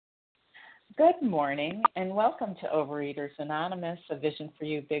Good morning, and welcome to Overeaters Anonymous, a Vision for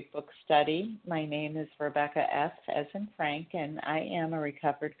You Big Book study. My name is Rebecca F., as in Frank, and I am a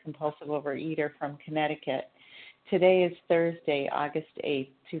recovered compulsive overeater from Connecticut. Today is Thursday, August 8th,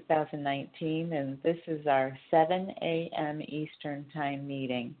 2019, and this is our 7 a.m. Eastern Time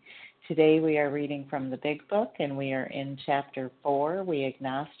meeting. Today we are reading from the Big Book, and we are in Chapter 4, We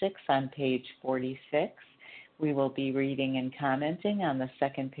Agnostics, on page 46. We will be reading and commenting on the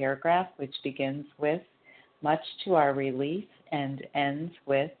second paragraph, which begins with, much to our relief, and ends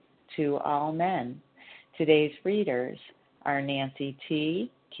with, to all men. Today's readers are Nancy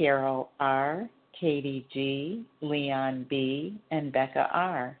T., Carol R., Katie G., Leon B., and Becca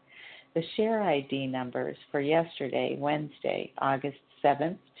R. The share ID numbers for yesterday, Wednesday, August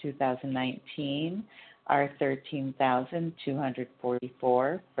 7th, 2019, are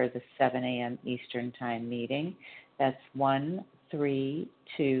 13,244 for the 7 a.m. Eastern Time meeting. That's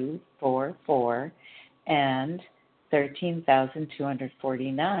 13244, and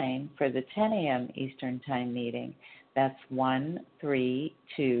 13,249 for the 10 a.m. Eastern Time meeting. That's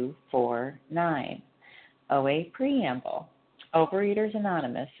 13249. OA Preamble. Overeaters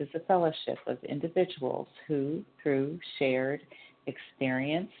Anonymous is a fellowship of individuals who, through shared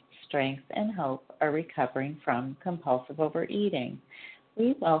experience, strength, and hope, are recovering from compulsive overeating.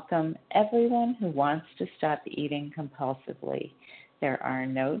 We welcome everyone who wants to stop eating compulsively. There are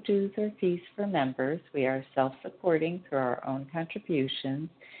no dues or fees for members. We are self-supporting through our own contributions,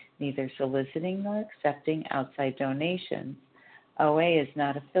 neither soliciting nor accepting outside donations. OA is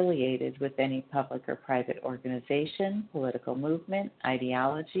not affiliated with any public or private organization, political movement,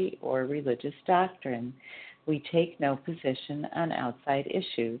 ideology, or religious doctrine. We take no position on outside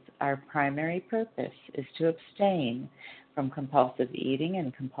issues. Our primary purpose is to abstain from compulsive eating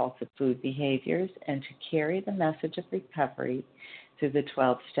and compulsive food behaviors and to carry the message of recovery through the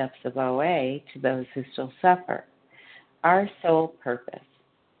 12 steps of OA to those who still suffer. Our sole purpose,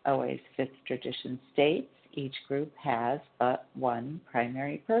 OA's fifth tradition states, each group has but one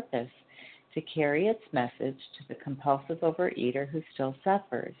primary purpose, to carry its message to the compulsive overeater who still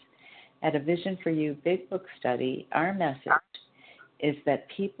suffers. At a Vision for You Big Book study, our message is that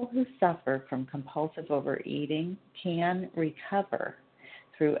people who suffer from compulsive overeating can recover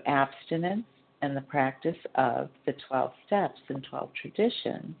through abstinence and the practice of the 12 steps and 12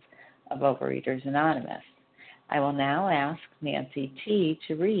 traditions of Overeaters Anonymous. I will now ask Nancy T.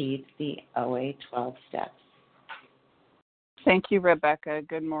 to read the OA 12 steps. Thank you, Rebecca.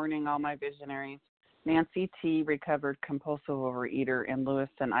 Good morning, all my visionaries. Nancy T., recovered compulsive overeater in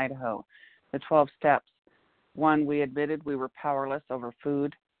Lewiston, Idaho. The 12 steps. 1, we admitted we were powerless over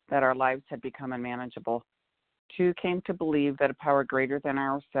food, that our lives had become unmanageable. 2, came to believe that a power greater than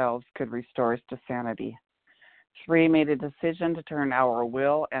ourselves could restore us to sanity. 3, made a decision to turn our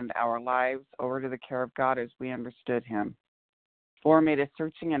will and our lives over to the care of God as we understood Him. 4, made a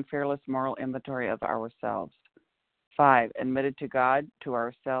searching and fearless moral inventory of ourselves. 5, admitted to God, to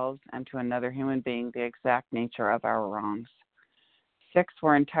ourselves, and to another human being the exact nature of our wrongs. 6,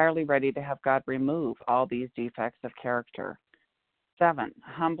 we're entirely ready to have God remove all these defects of character. 7,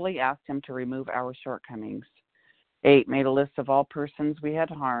 humbly asked Him to remove our shortcomings. 8, made a list of all persons we had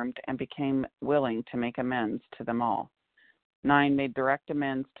harmed and became willing to make amends to them all. 9, made direct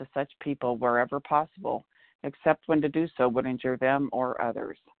amends to such people wherever possible, except when to do so would injure them or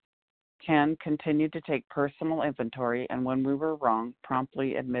others. 10, continued to take personal inventory, and when we were wrong,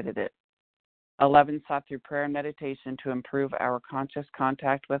 promptly admitted it. 11, sought through prayer and meditation to improve our conscious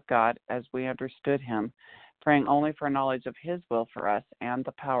contact with God as we understood Him, praying only for knowledge of His will for us and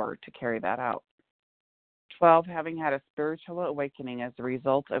the power to carry that out. 12, having had a spiritual awakening as a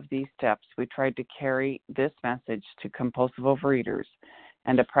result of these steps, we tried to carry this message to compulsive overeaters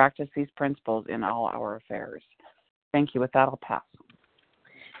and to practice these principles in all our affairs. Thank you. With that, I'll pass.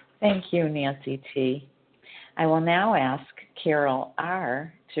 Thank you, Nancy T. I will now ask Carol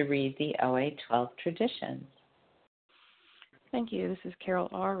R. to read the OA 12 traditions. Thank you. This is Carol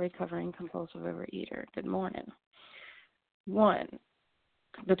R., recovering compulsive overeater. Good morning. 1,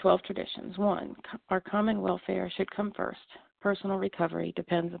 the 12 traditions. 1, our common welfare should come first. Personal recovery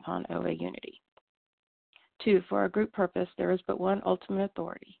depends upon OA unity. 2, for our group purpose, there is but one ultimate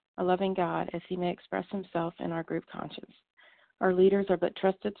authority, a loving God as He may express Himself in our group conscience. Our leaders are but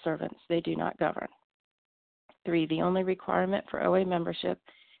trusted servants. They do not govern. 3, the only requirement for OA membership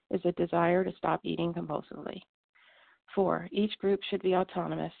is a desire to stop eating compulsively. 4, each group should be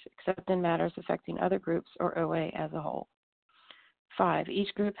autonomous, except in matters affecting other groups or OA as a whole. 5,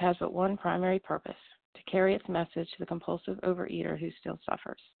 each group has but one primary purpose, to carry its message to the compulsive overeater who still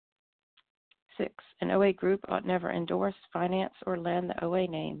suffers. 6, an OA group ought never endorse, finance, or lend the OA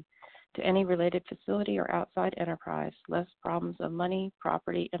name to any related facility or outside enterprise, lest problems of money,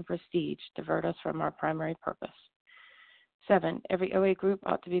 property, and prestige divert us from our primary purpose. 7, every OA group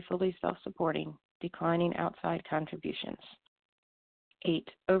ought to be fully self-supporting, declining outside contributions. 8,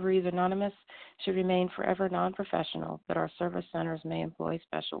 Overeaters Anonymous should remain forever non-professional, but our service centers may employ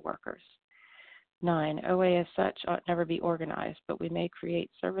special workers. 9, OA as such ought never be organized, but we may create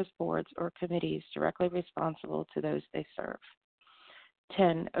service boards or committees directly responsible to those they serve.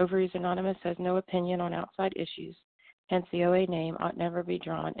 10, Overeaters Anonymous has no opinion on outside issues, hence the OA name ought never be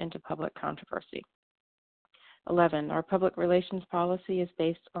drawn into public controversy. 11, our public relations policy is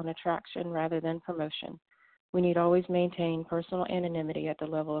based on attraction rather than promotion. We need always maintain personal anonymity at the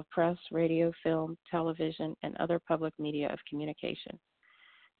level of press, radio, film, television, and other public media of communication.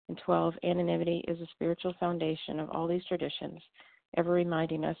 And 12, anonymity is a spiritual foundation of all these traditions, ever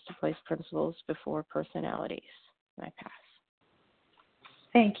reminding us to place principles before personalities. And I pass.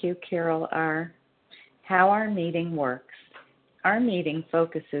 Thank you, Carol R. How our meeting works. Our meeting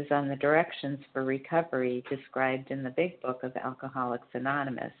focuses on the directions for recovery described in the Big Book of Alcoholics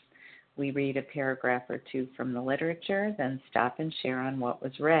Anonymous. We read a paragraph or two from the literature, then stop and share on what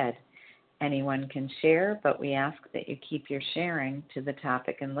was read. Anyone can share, but we ask that you keep your sharing to the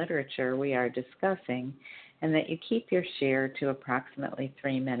topic and literature we are discussing, and that you keep your share to approximately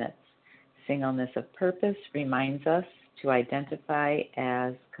 3 minutes. Singleness of purpose reminds us to identify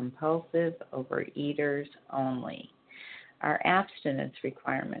as compulsive overeaters only. Our abstinence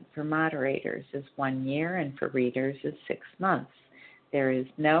requirement for moderators is 1 year and for readers is 6 months. There is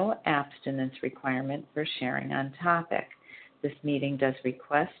no abstinence requirement for sharing on topic. This meeting does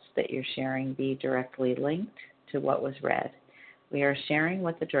request that your sharing be directly linked to what was read. We are sharing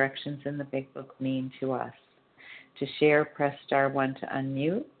what the directions in the Big Book mean to us. To share, press star 1 to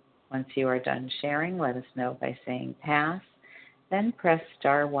unmute. Once you are done sharing, let us know by saying pass, then press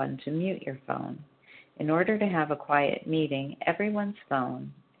star 1 to mute your phone. In order to have a quiet meeting, everyone's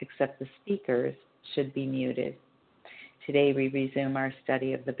phone, except the speaker's, should be muted. Today we resume our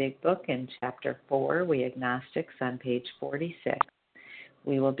study of the Big Book in Chapter 4, We Agnostics, on page 46.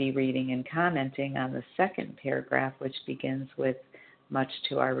 We will be reading and commenting on the second paragraph, which begins with, much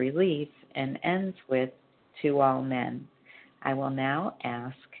to our relief, and ends with, to all men. I will now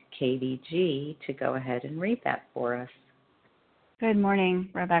ask Katie G. to go ahead and read that for us. Good morning,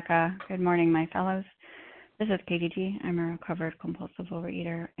 Rebecca. Good morning, my fellows. This is Katie G. I'm a recovered compulsive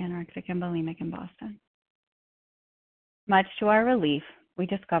overeater, anorexic, and bulimic in Boston. Much to our relief, we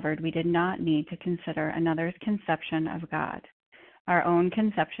discovered we did not need to consider another's conception of God. Our own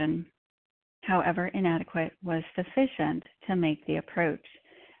conception, however inadequate, was sufficient to make the approach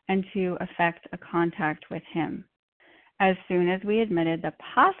and to effect a contact with Him. As soon as we admitted the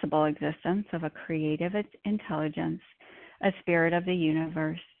possible existence of a creative intelligence, a spirit of the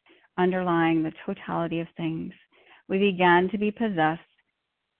universe, underlying the totality of things, we began to be possessed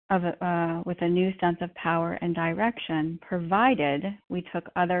with a new sense of power and direction, provided we took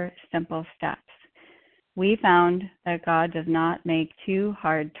other simple steps. We found that God does not make too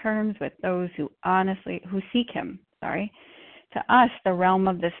hard terms with those who seek Him. To us, the realm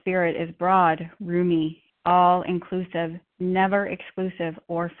of the Spirit is broad, roomy, all-inclusive, never exclusive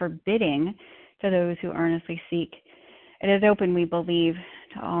or forbidding to those who earnestly seek. It is open, we believe,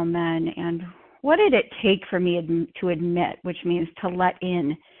 to all men. And what did it take for me to admit, which means to let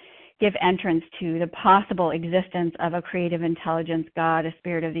in, give entrance to the possible existence of a creative intelligence, God, a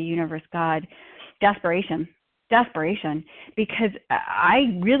spirit of the universe, God? Desperation, because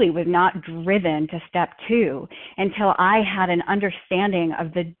I really was not driven to step 2 until I had an understanding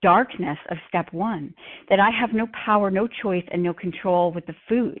of the darkness of step 1, that I have no power, no choice, and no control with the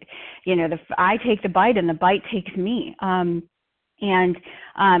food. I take the bite and the bite takes me. I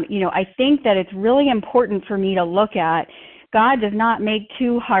think that it's really important for me to look at God does not make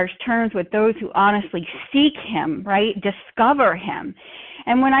too harsh terms with those who honestly seek Him, right? Discover Him.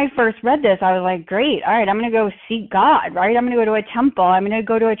 And when I first read this, I was like, great, all right, I'm going to go seek God, right? I'm going to go to a temple. I'm going to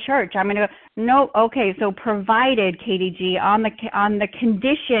go to a church. No, okay, so provided, Katie G, on the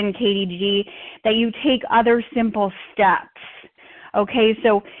condition, Katie G, that you take other simple steps. Okay,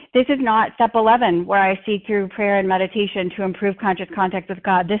 so this is not step 11 where I seek through prayer and meditation to improve conscious contact with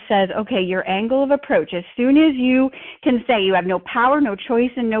God. This says, okay, your angle of approach, as soon as you can say you have no power, no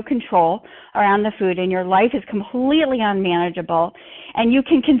choice, and no control around the food, and your life is completely unmanageable, and you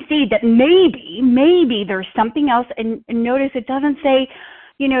can concede that maybe there's something else, and notice it doesn't say,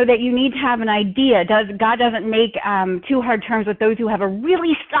 that you need to have an idea. God doesn't make too hard terms with those who have a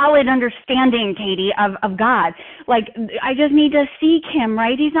really solid understanding, Katie, of God. Like, I just need to seek Him,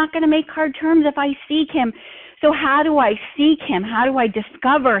 right? He's not going to make hard terms if I seek Him. So how do I seek him? How do I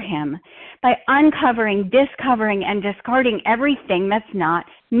discover him? By uncovering, discovering, and discarding everything that's not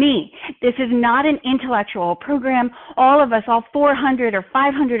me. This is not an intellectual program. All of us, all 400 or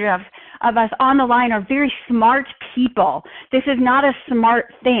 500 of us on the line are very smart people. This is not a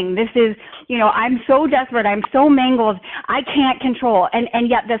smart thing. This is, I'm so desperate. I'm so mangled. I can't control. And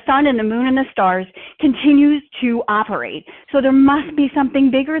yet the sun and the moon and the stars continues to operate. So there must be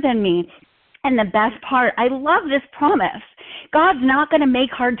something bigger than me. And the best part, I love this promise. God's not going to make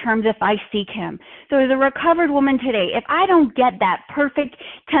hard terms if I seek him. So as a recovered woman today, if I don't get that perfect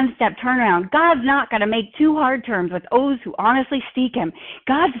 10-step turnaround, God's not going to make too hard terms with those who honestly seek him.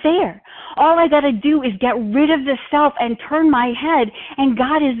 God's there. All I got to do is get rid of the self and turn my head, and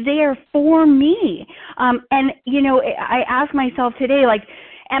God is there for me. I ask myself today,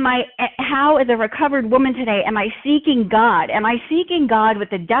 how as a recovered woman today, am I seeking God? Am I seeking God with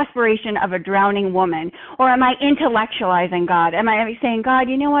the desperation of a drowning woman? Or am I intellectualizing God? Am I saying, God,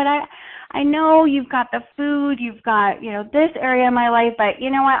 you know what, I know you've got the food, you've got, this area of my life, but you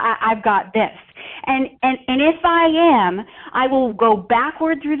know what, I've got this. And if I am, I will go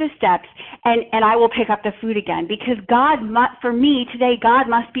backward through the steps and I will pick up the food again, because for me today, God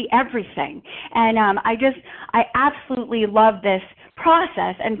must be everything. And I absolutely love this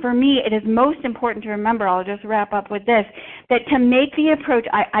process. And for me, it is most important to remember, I'll just wrap up with this, that to make the approach,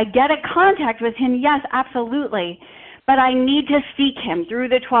 I get a contact with him, yes, absolutely, but I need to seek him through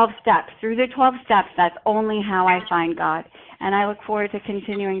the 12 steps. Through the 12 steps, that's only how I find God. And I look forward to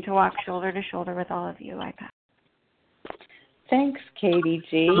continuing to walk shoulder to shoulder with all of you. I pass. Thanks, Katie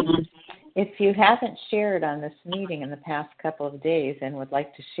G. If you haven't shared on this meeting in the past couple of days and would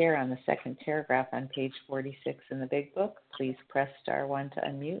like to share on the second paragraph on page 46 in the Big Book, please press *1 to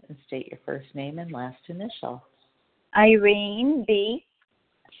unmute and state your first name and last initial. Irene B.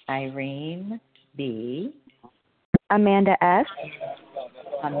 Irene B. Amanda S.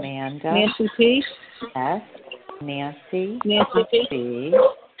 Amanda Nancy P. S. Nancy P.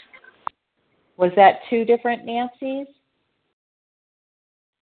 Was that two different Nancys?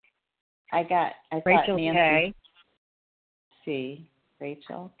 I thought Rachel Nancy K. C.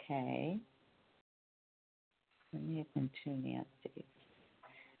 Rachel K. There may have been two Nancys.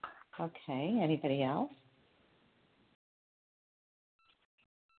 Okay. Anybody else?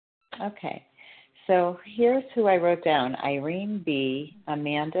 Okay. So here's who I wrote down: Irene B.,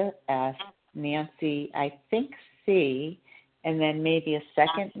 Amanda S., Nancy, I think C., and then maybe a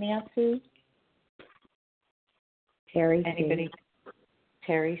second Nancy. Terry Anybody? C.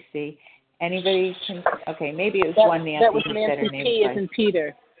 Terry C. Anybody can? Okay, maybe it was one Nancy. That was Nancy P. as in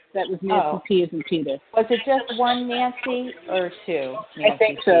Peter. That was Nancy P. as in Peter. Was it just one Nancy or two? Nancy I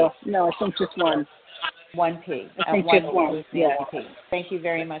think so. No, I think just one. One P. I think just one. Yeah. P. Thank you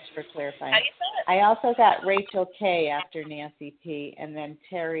very much for clarifying. I also got Rachel K. after Nancy P. and then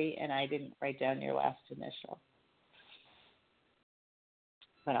Terry, and I didn't write down your last initial.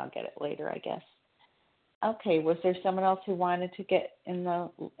 But I'll get it later, I guess. Okay, was there someone else who wanted to get in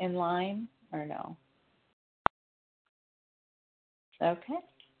line or no? Okay.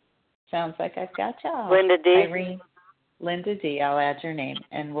 Sounds like I've got y'all. Linda D. Irene, Linda D. I'll add your name,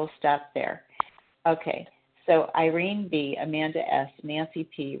 and we'll stop there. Okay. So Irene B., Amanda S., Nancy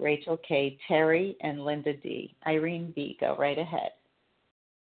P., Rachel K., Terry, and Linda D. Irene B., go right ahead.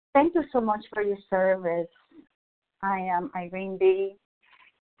 Thank you so much for your service. I am Irene B.,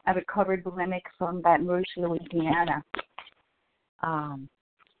 a recovered bulimic from Baton Rouge, Louisiana.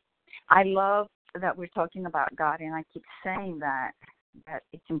 I love that we're talking about God, and I keep saying that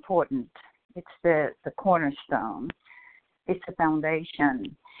it's important. It's the cornerstone. It's the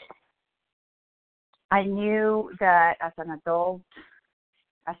foundation. I knew that as an adult,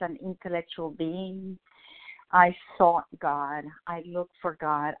 as an intellectual being, I sought God. I looked for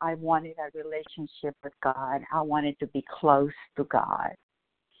God. I wanted a relationship with God. I wanted to be close to God.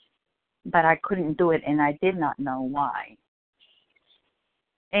 But I couldn't do it, and I did not know why.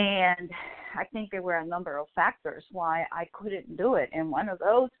 And I think there were a number of factors why I couldn't do it. And one of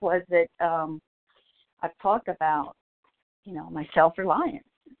those was that I've talked about, my self-reliance.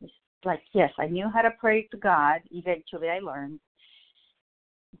 It's like, yes, I knew how to pray to God. Eventually I learned.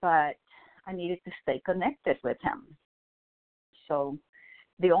 But I needed to stay connected with him. So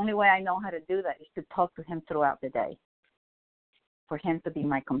the only way I know how to do that is to talk to him throughout the day, for him to be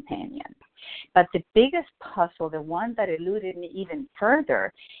my companion. But the biggest puzzle, the one that eluded me even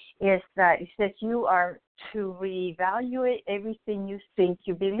further, is that it says you are to reevaluate everything you think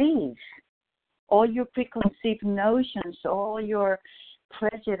you believe. All your preconceived notions, all your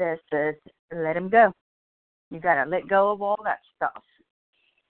prejudices, let them go. You got to let go of all that stuff.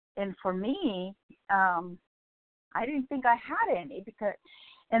 And for me, I didn't think I had any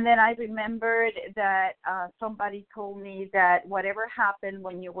and then I remembered that somebody told me that whatever happened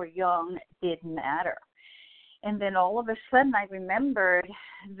when you were young didn't matter. And then all of a sudden I remembered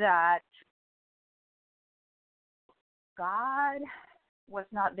that God was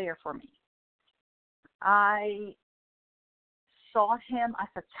not there for me. I saw him as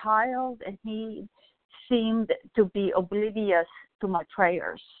a child, and he seemed to be oblivious to my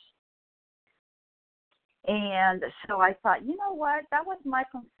prayers. And so I thought, you know what, that was my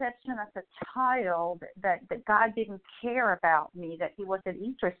conception as a child, that God didn't care about me, that he wasn't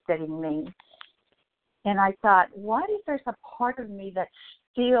interested in me. And I thought, what if there's a part of me that's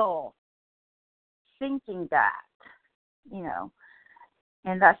still thinking that,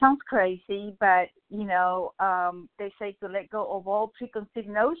 And that sounds crazy, but, they say to let go of all preconceived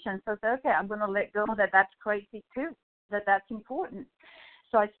notions. So I said, okay, I'm going to let go that that's crazy too, that's important.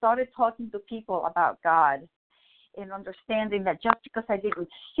 So I started talking to people about God and understanding that just because I didn't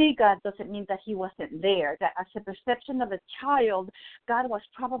see God doesn't mean that he wasn't there, that as a perception of a child, God was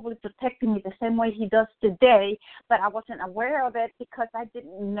probably protecting me the same way he does today, but I wasn't aware of it because I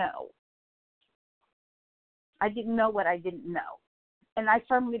didn't know. I didn't know what I didn't know. And I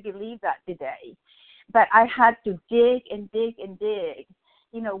firmly believe that today. But I had to dig and dig and dig.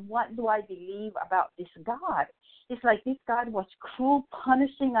 What do I believe about this God? It's like this God was cruel,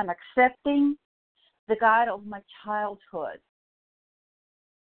 punishing, and accepting, the God of my childhood.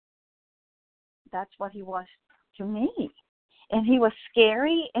 That's what he was to me. And he was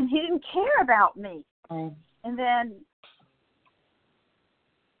scary, and he didn't care about me. And then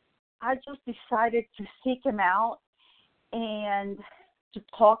I just decided to seek him out and to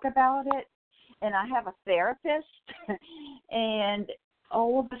talk about it. And I have a therapist, and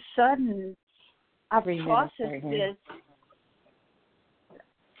all of a sudden, I've processed this,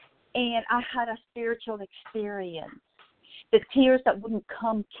 and I had a spiritual experience. The tears that wouldn't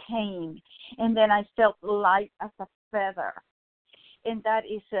come came, and then I felt light as a feather. And that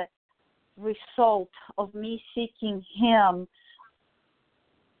is a result of me seeking him,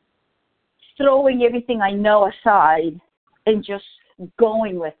 throwing everything I know aside and just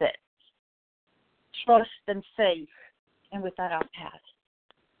going with it. Trust and faith. And with that, I'll pass.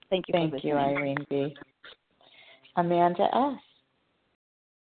 Thank you. Thank you, Irene B. Amanda S.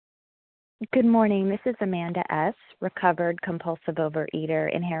 Good morning. This is Amanda S., recovered compulsive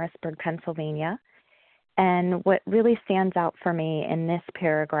overeater in Harrisburg, Pennsylvania. And what really stands out for me in this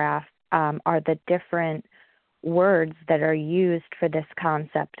paragraph are the different words that are used for this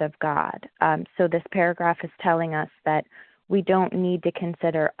concept of God. So this paragraph is telling us that we don't need to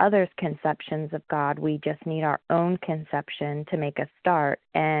consider others' conceptions of God. We just need our own conception to make a start.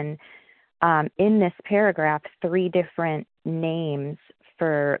 And in this paragraph, 3 different names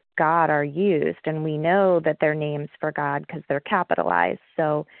for God are used, and we know that they're names for God because they're capitalized.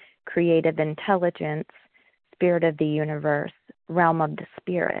 So creative intelligence, spirit of the universe, realm of the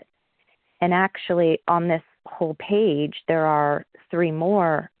spirit. And actually on this whole page, there are 3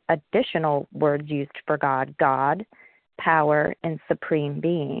 more additional words used for God: God, power, and supreme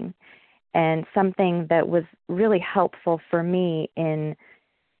being. And something that was really helpful for me in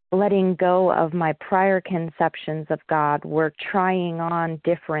letting go of my prior conceptions of God were trying on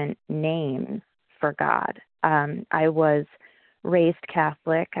different names for God. I was raised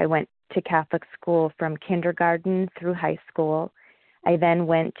Catholic. I went to Catholic school from kindergarten through high school. I then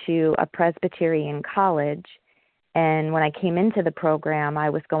went to a Presbyterian college. And when I came into the program, I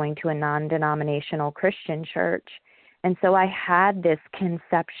was going to a non-denominational Christian church. And so I had this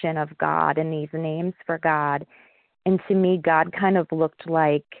conception of God and these names for God. And to me, God kind of looked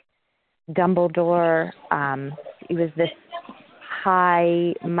like Dumbledore. It was this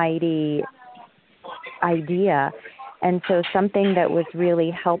high, mighty idea. And so something that was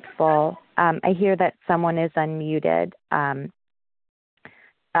really helpful, I hear that someone is unmuted,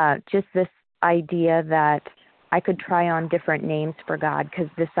 just this idea that I could try on different names for God, because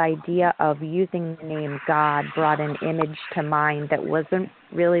this idea of using the name God brought an image to mind that wasn't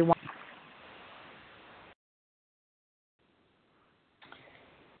really one.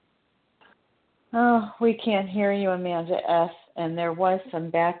 Oh, we can't hear you, Amanda S., and there was some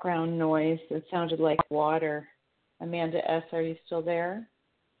background noise that sounded like water. Amanda S., are you still there?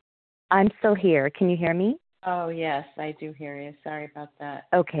 I'm still here. Can you hear me? Oh, yes, I do hear you. Sorry about that.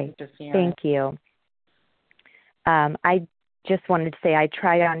 Okay, thank you. I just wanted to say I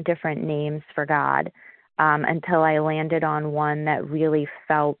tried on different names for God until I landed on one that really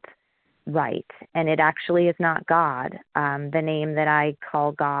felt right. And it actually is not God. The name that I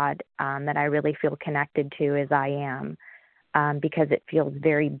call God, that I really feel connected to, is I Am, because it feels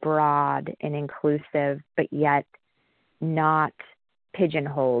very broad and inclusive, but yet not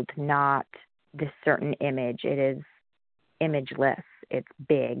pigeonholed, not this certain image. It is imageless. It's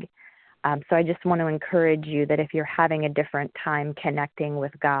big. So I just want to encourage you that if you're having a different time connecting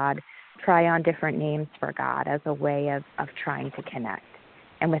with God, try on different names for God as a way of trying to connect.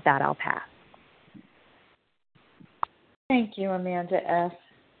 And with that, I'll pass. Thank you, Amanda S.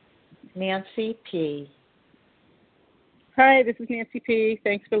 Nancy P. Hi, this is Nancy P.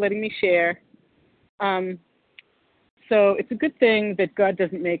 Thanks for letting me share. So it's a good thing that God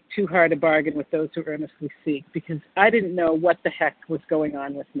doesn't make too hard a bargain with those who earnestly seek, because I didn't know what the heck was going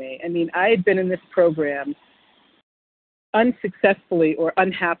on with me. I mean, I had been in this program unsuccessfully, or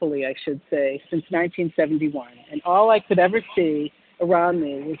unhappily, I should say, since 1971. And all I could ever see around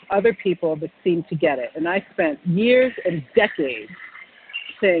me was other people that seemed to get it. And I spent years and decades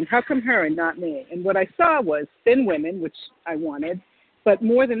saying, how come her and not me? And what I saw was thin women, which I wanted, but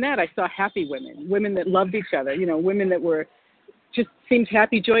more than that, I saw happy women, women that loved each other, women that were just seemed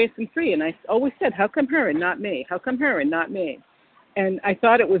happy, joyous, and free. And I always said, how come her and not me? How come her and not me? And I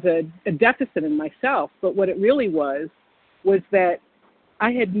thought it was a deficit in myself, but what it really was that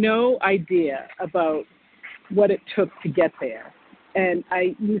I had no idea about what it took to get there. And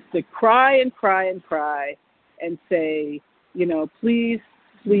I used to cry and cry and cry and say, please,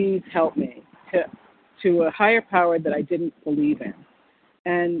 please help me, to a higher power that I didn't believe in.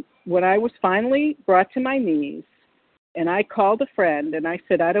 And when I was finally brought to my knees and I called a friend and I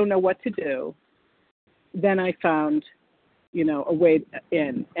said, I don't know what to do, then I found, a way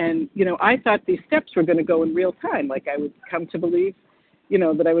in. And, I thought these steps were going to go in real time. Like I would come to believe,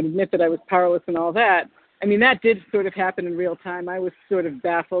 that I would admit that I was powerless and all that. I mean, that did sort of happen in real time. I was sort of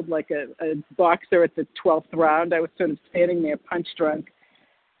baffled like a boxer at the 12th round. I was sort of standing there punch drunk.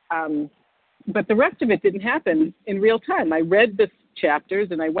 But the rest of it didn't happen in real time. I read the chapters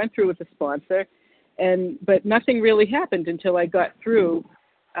and I went through with the sponsor, but nothing really happened until I got through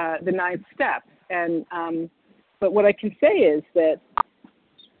the 9th step. And but what I can say is that,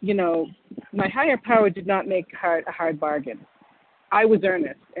 my higher power did not make a hard bargain. I was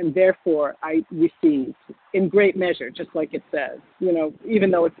earnest, and therefore I received in great measure, just like it says. Even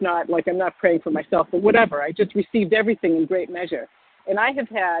though it's not like I'm not praying for myself, but whatever. I just received everything in great measure. And I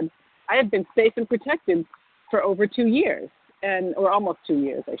have been safe and protected for over 2 years, or almost 2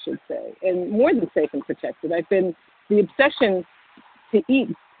 years, I should say, and more than safe and protected. The obsession to eat,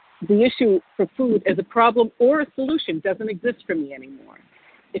 the issue for food as a problem or a solution doesn't exist for me anymore.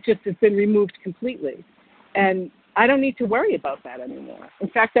 It just has been removed completely. And I don't need to worry about that anymore. In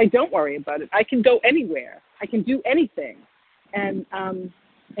fact, I don't worry about it. I can go anywhere. I can do anything. And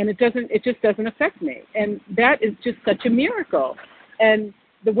it just doesn't affect me. And that is just such a miracle. And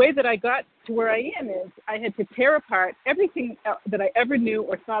the way that I got to where I am is I had to tear apart everything that I ever knew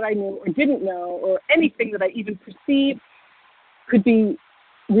or thought I knew or didn't know, or anything that I even perceived could be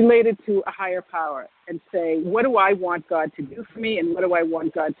related to a higher power, and say, what do I want God to do for me, and what do I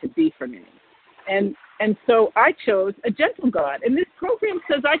want God to be for me? And so I chose a gentle God. And this program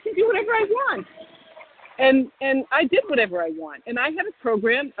says I can do whatever I want. And I did whatever I want. And I have a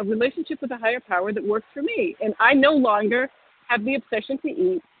program, a relationship with a higher power that works for me. And I no longer have the obsession to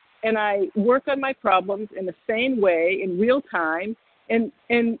eat. And I work on my problems in the same way, in real time. And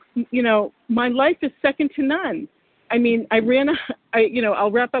my life is second to none. I mean,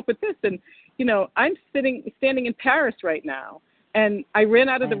 I'll wrap up with this. And, I'm standing in Paris right now. And I ran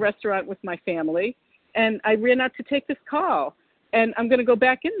out of the restaurant with my family, and I ran out to take this call. And I'm going to go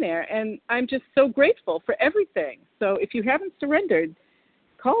back in there, and I'm just so grateful for everything. So if you haven't surrendered,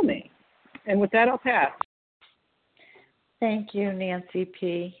 call me. And with that, I'll pass. Thank you, Nancy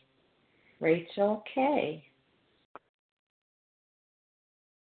P. Rachel K.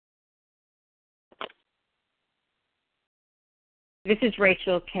 This is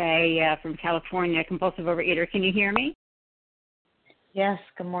Rachel K. From California, compulsive overeater. Can you hear me? Yes.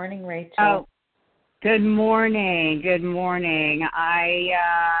 Good morning, Rachel. Oh, good morning. Good morning. I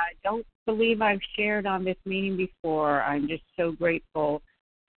don't believe I've shared on this meeting before. I'm just so grateful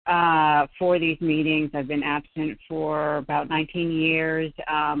for these meetings. I've been absent for about 19 years,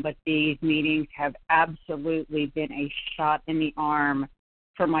 but these meetings have absolutely been a shot in the arm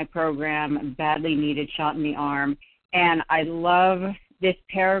for my program, a badly needed shot in the arm. And I love this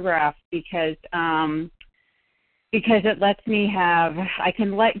paragraph because it lets me I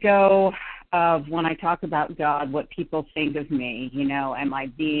can let go of, when I talk about God, what people think of me. Am I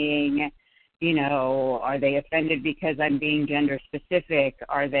being, are they offended because I'm being gender specific?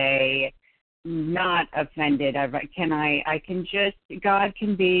 Are they not offended? God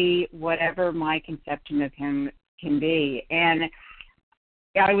can be whatever my conception of him can be. And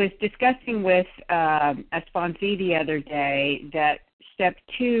I was discussing with a sponsee the other day that step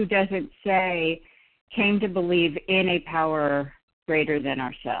 2 doesn't say came to believe in a power greater than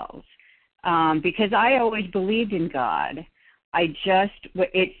ourselves. Because I always believed in God.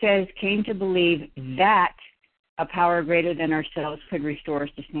 It says came to believe that a power greater than ourselves could restore us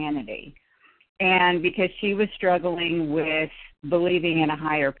to sanity. And because she was struggling with believing in a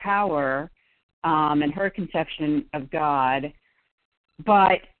higher power and her conception of God,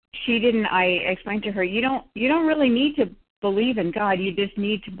 but she didn't, I explained to her, you don't really need to believe in God. You just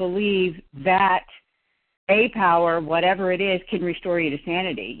need to believe that a power, whatever it is, can restore you to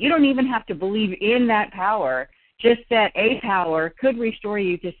sanity. You don't even have to believe in that power, just that a power could restore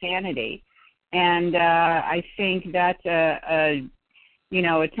you to sanity. And I think that's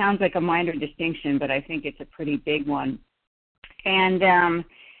it sounds like a minor distinction, but I think it's a pretty big one. And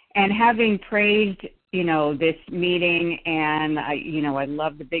having praised, this meeting, and I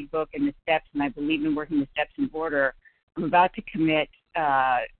love the big book and the steps, and I believe in working the steps in order. I'm about to commit,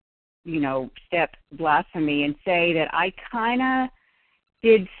 step blasphemy and say that I kind of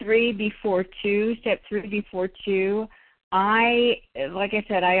did step 3 before 2. Like I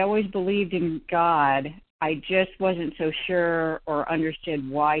said, I always believed in God. I just wasn't so sure or understood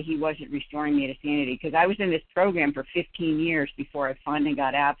why he wasn't restoring me to sanity, because I was in this program for 15 years before I finally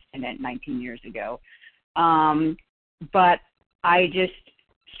got abstinent 19 years ago. But I just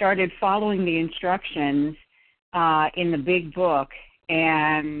started following the instructions in the big book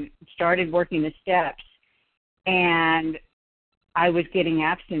and started working the steps, and I was getting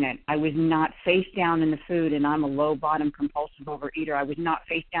abstinent. I was not face down in the food, and I'm a low bottom compulsive overeater. I was not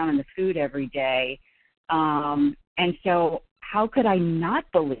face down in the food every day. And so how could I not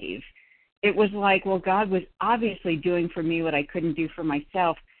believe? It was like, well, God was obviously doing for me what I couldn't do for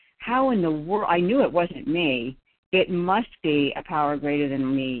myself. How in the world? I knew it wasn't me. It must be a power greater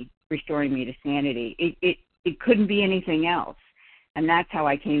than me restoring me to sanity. It couldn't be anything else. And that's how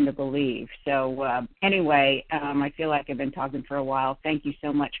I came to believe. So anyway, I feel like I've been talking for a while. Thank you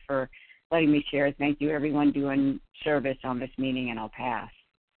so much for letting me share. Thank you, everyone doing service on this meeting, and I'll pass.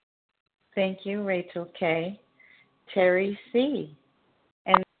 Thank you, Rachel K. Terry C.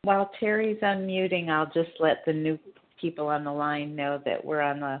 And while Terry's unmuting, I'll just let the new people on the line know that we're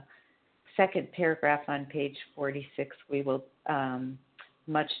on the second paragraph on page 46. We will,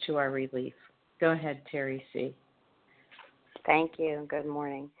 much to our relief. Go ahead, Terry C. Thank you. Good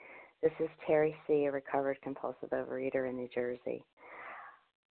morning. This is Terry C., a recovered compulsive overeater in New Jersey.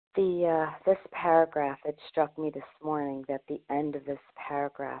 This paragraph, it struck me this morning that the end of this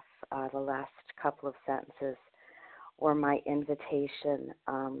paragraph, the last couple of sentences, were my invitation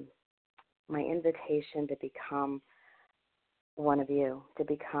to become one of you, to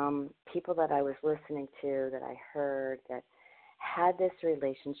become people that I was listening to, that I heard, that had this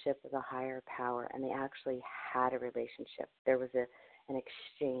relationship with a higher power, and they actually had a relationship. There was an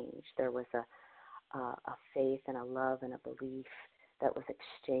exchange. There was a faith and a love and a belief that was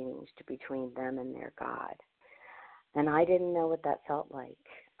exchanged between them and their God. And I didn't know what that felt like.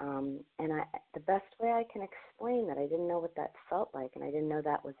 The best way I can explain that I didn't know what that felt like, and I didn't know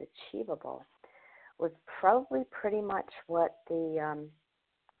that was achievable, was probably pretty much what the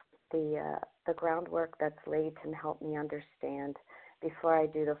groundwork that's laid to help me understand before I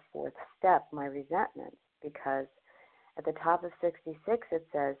do the fourth step, my resentments. Because at the top of 66 it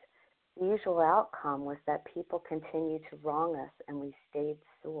says, the usual outcome was that people continued to wrong us and we stayed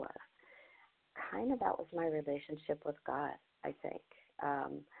sore. Kind of that was my relationship with God, I think.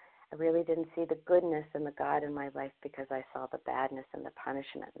 I really didn't see the goodness and the God in my life because I saw the badness and the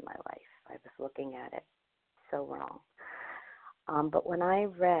punishment in my life. I was looking at it so wrong. But when I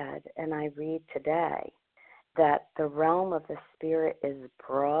read, and I read today, that the realm of the Spirit is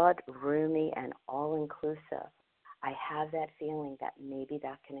broad, roomy, and all-inclusive, I have that feeling that maybe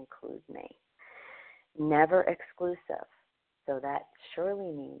that can include me. Never exclusive. So that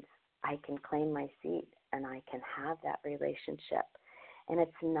surely means I can claim my seat and I can have that relationship. And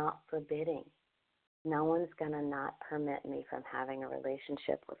it's not forbidding. No one's going to not permit me from having a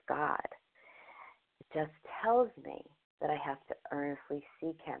relationship with God. It just tells me that I have to earnestly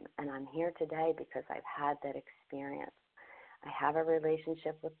seek him. And I'm here today because I've had that experience. I have a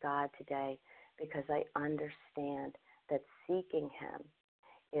relationship with God today because I understand that seeking him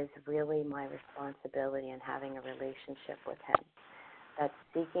is really my responsibility in having a relationship with him. That's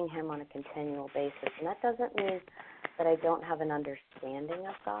seeking him on a continual basis. And that doesn't mean that I don't have an understanding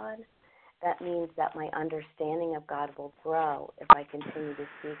of God. That means that my understanding of God will grow if I continue to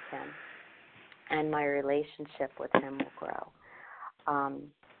seek him, and my relationship with him will grow.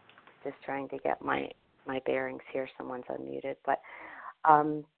 Just trying to get my bearings here. Someone's unmuted. But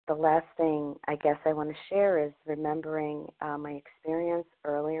The last thing I guess I want to share is remembering my experience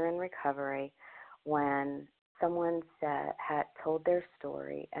earlier in recovery when someone had told their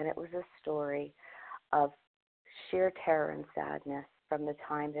story, and it was a story of sheer terror and sadness from the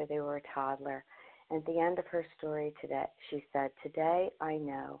time that they were a toddler. And at the end of her story today, she said, "Today I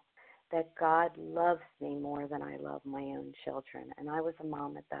know that God loves me more than I love my own children." And I was a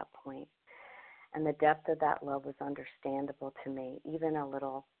mom at that point. And the depth of that love was understandable to me, even a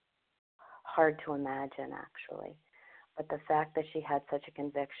little hard to imagine, actually. But the fact that she had such a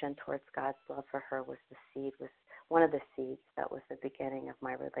conviction towards God's love for her was one of the seeds that was the beginning of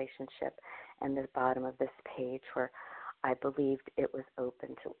my relationship, and the bottom of this page where I believed it was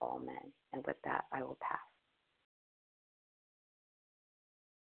open to all men. And with that, I will pass.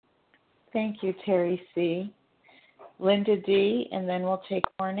 Thank you, Terry C. Linda D., and then we'll take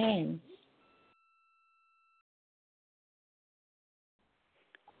more names.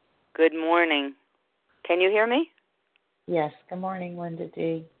 Good morning. Can you hear me? Yes. Good morning, Linda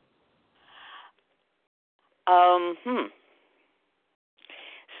D.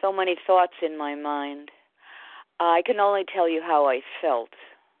 So many thoughts in my mind. I can only tell you how I felt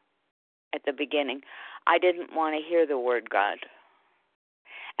at the beginning. I didn't want to hear the word God,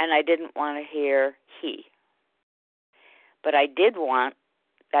 and I didn't want to hear He. But I did want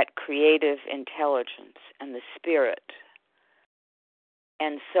that creative intelligence and the Spirit.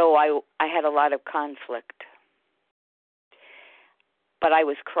 And so I had a lot of conflict. But I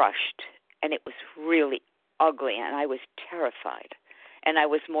was crushed, and it was really ugly, and I was terrified. And I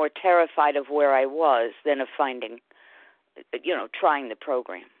was more terrified of where I was than of trying the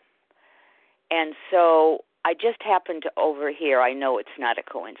program. And so I just happened to overhear, I know it's not a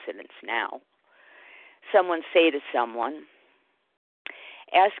coincidence now, someone say to someone,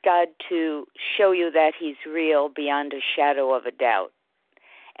 "Ask God to show you that He's real beyond a shadow of a doubt."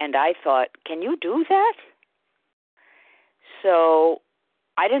 And I thought, can you do that? So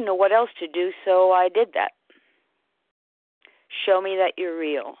I didn't know what else to do, so I did that. Show me that you're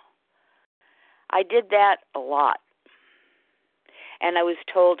real. I did that a lot. And I was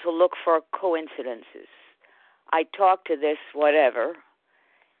told to look for coincidences. I talk to this whatever,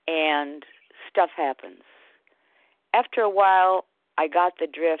 and stuff happens. After a while, I got the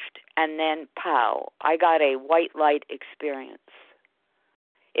drift, and then, pow, I got a white light experience.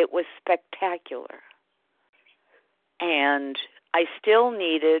 It was spectacular. And I still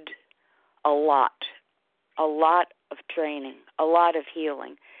needed a lot of training, a lot of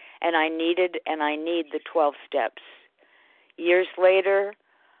healing. And I need the 12 steps. Years later,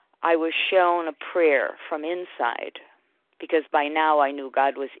 I was shown a prayer from inside, because by now I knew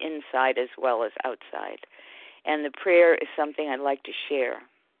God was inside as well as outside. And the prayer is something I'd like to share.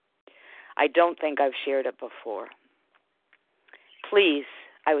 I don't think I've shared it before. Please,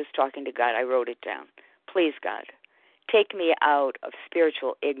 I was talking to God, I wrote it down. Please, God, take me out of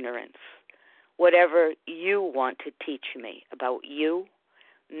spiritual ignorance. Whatever you want to teach me about you,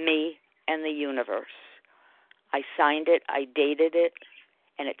 me, and the universe. I signed it, I dated it,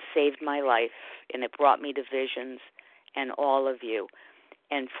 and it saved my life, and it brought me to visions and all of you.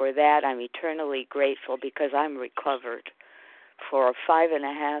 And for that, I'm eternally grateful, because I'm recovered for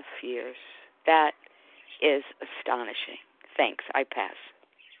 5.5 years. That is astonishing. Thanks. I pass.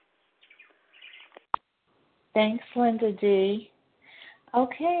 Thanks, Linda D.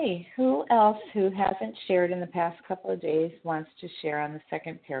 Okay, who else who hasn't shared in the past couple of days wants to share on the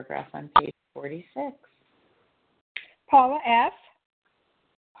second paragraph on page 46? Paula F.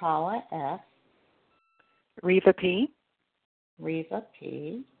 Paula F. Reva P. Reva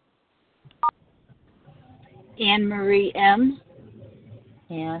P. Anne Marie M.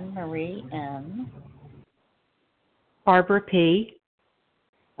 Anne Marie M. Barbara P.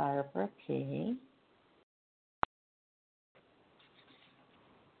 Barbara P.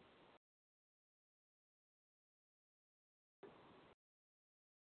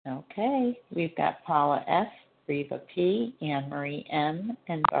 Okay, we've got Paula F., Reva P., Anne Marie M.,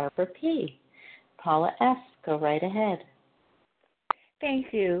 and Barbara P. Paula F., go right ahead.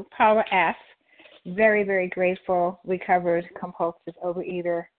 Thank you. Paula F. Very, very grateful, recovered compulsive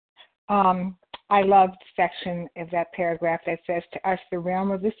overeater. I love the section of that paragraph that says, "To us, the realm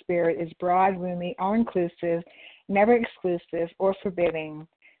of the spirit is broad, roomy, all-inclusive, never exclusive or forbidding.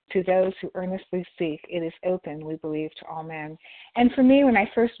 To those who earnestly seek, it is open, we believe, to all men." And for me, when I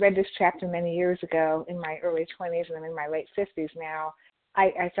first read this chapter many years ago, in my early 20s and I'm in my late 50s now,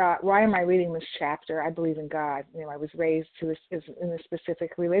 I thought, why am I reading this chapter? I believe in God. I was raised in a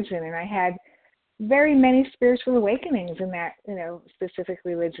specific religion, and I had very many spiritual awakenings in that, specific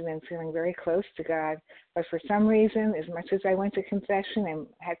religion and feeling very close to God. But for some reason, as much as I went to confession and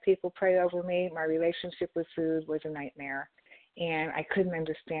had people pray over me, my relationship with food was a nightmare. And I couldn't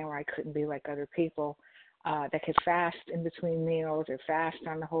understand why I couldn't be like other people that could fast in between meals or fast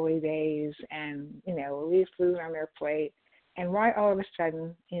on the holy days and, leave food on their plate. And why all of a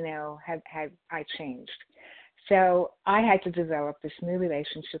sudden, had I changed. So I had to develop this new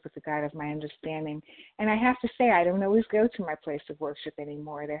relationship with the God of my understanding. And I have to say, I don't always go to my place of worship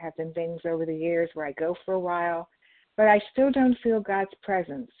anymore. There have been things over the years where I go for a while, but I still don't feel God's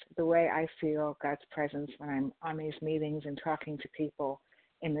presence the way I feel God's presence when I'm on these meetings and talking to people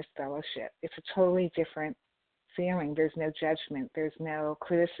in this fellowship. It's a totally different feeling. There's no judgment. There's no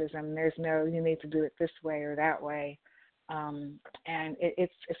criticism. There's no, you need to do it this way or that way. And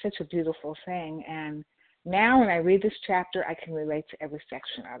it's such a beautiful thing. And now when I read this chapter, I can relate to every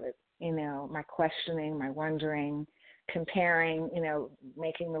section of it. My questioning, my wondering, comparing,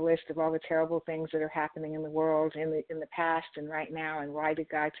 making the list of all the terrible things that are happening in the world in the past and right now, and why did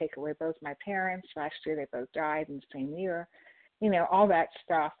God take away both my parents? Last year they both died in the same year, all that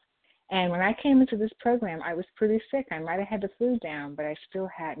stuff. And when I came into this program, I was pretty sick. I might have had the food down, but I still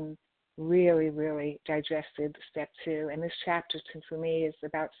hadn't really, really digested step 2. And this chapter for me is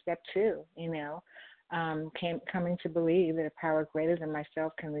about step 2, coming to believe that a power greater than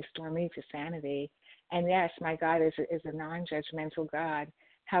myself can restore me to sanity. And yes, my God is a non-judgmental God.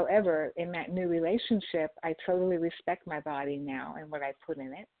 However, in that new relationship, I totally respect my body now and what I put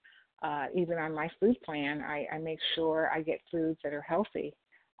in it. Even on my food plan, I make sure I get foods that are healthy.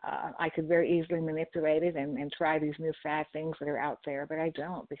 I could very easily manipulate it and try these new fad things that are out there, but I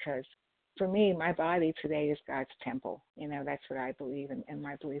don't, because for me, my body today is God's temple. That's what I believe in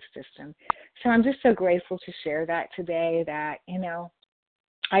my belief system. So I'm just so grateful to share that today, that,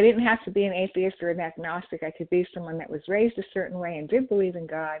 I didn't have to be an atheist or an agnostic. I could be someone that was raised a certain way and did believe in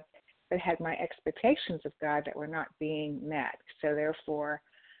God, but had my expectations of God that were not being met. So therefore,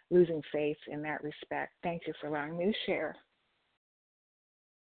 losing faith in that respect. Thank you for allowing me to share.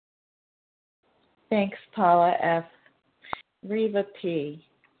 Thanks, Paula F. Reva P.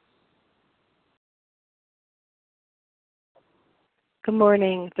 Good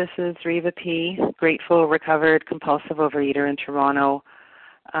morning. This is Reva P., grateful, recovered, compulsive overeater in Toronto.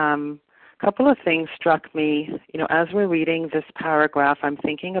 A couple of things struck me. As we're reading this paragraph, I'm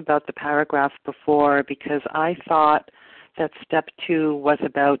thinking about the paragraph before, because I thought that step 2 was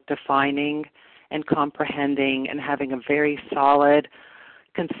about defining and comprehending and having a very solid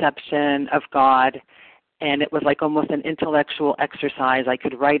conception of God. And it was like almost an intellectual exercise. I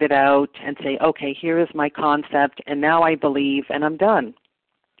could write it out and say, okay, here is my concept, and now I believe, and I'm done.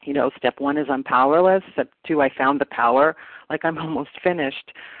 Step 1 is I'm powerless. Step 2, I found the power, like I'm almost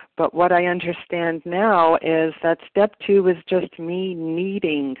finished. But what I understand now is that step 2 is just me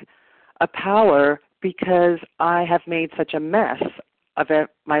needing a power because I have made such a mess of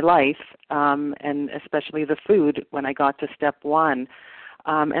my life, and especially the food when I got to step 1.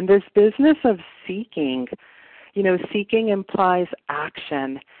 And this business of seeking, seeking implies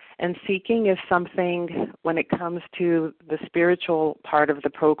action. And seeking is something, when it comes to the spiritual part of the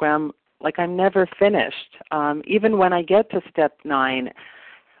program, like I'm never finished. Even when I get to step 9,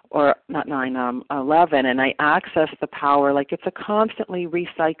 or not 9, 11, and I access the power, like it's a constantly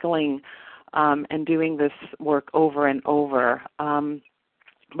recycling and doing this work over and over.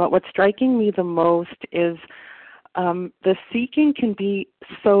 But what's striking me the most is the seeking can be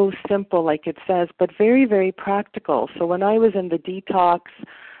so simple, like it says, but very, very practical. So when I was in the detox,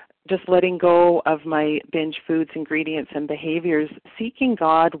 just letting go of my binge foods, ingredients, and behaviors, seeking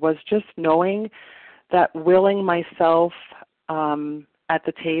God was just knowing that willing myself at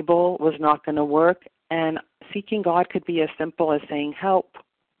the table was not going to work. And seeking God could be as simple as saying, help,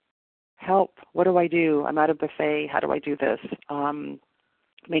 what do I do? I'm at a buffet, how do I do this?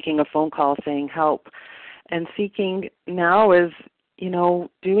 Making a phone call saying help. And seeking now is,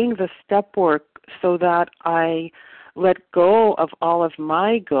 doing the step work so that I let go of all of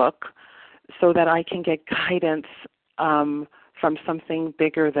my gook so that I can get guidance from something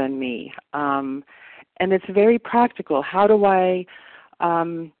bigger than me. And it's very practical. How do I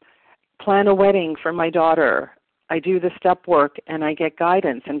plan a wedding for my daughter? I do the step work and I get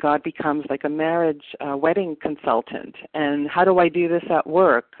guidance, and God becomes like a marriage wedding consultant. And how do I do this at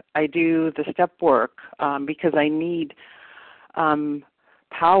work? I do the step work because I need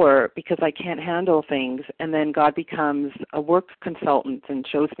power because I can't handle things. And then God becomes a work consultant and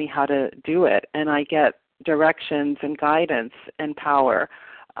shows me how to do it. And I get directions and guidance and power.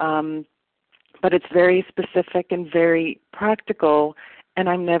 But it's very specific and very practical, and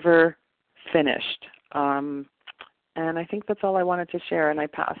I'm never finished. And I think that's all I wanted to share, and I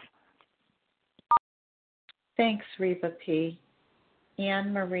pass. Thanks, Reva P.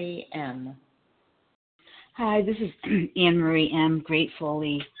 Anne Marie M. Hi, this is Anne Marie M.,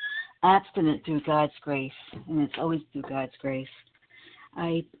 gratefully abstinent through God's grace, and it's always through God's grace.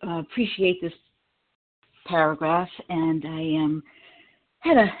 I appreciate this paragraph, and I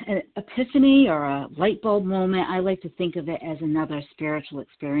had an epiphany or a light bulb moment. I like to think of it as another spiritual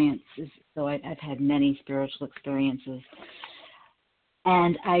experience. So I've had many spiritual experiences,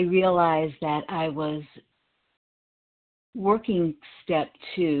 and I realized that I was working step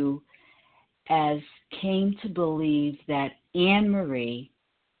 2 as came to believe that Anne Marie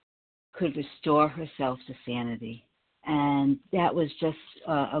could restore herself to sanity. And that was just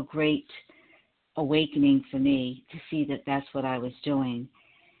a great awakening for me to see that that's what I was doing.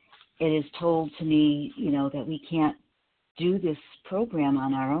 It is told to me, that we can't do this program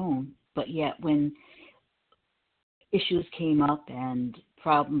on our own, but yet when issues came up and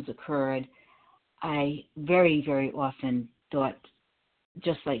problems occurred, I very, very often thought,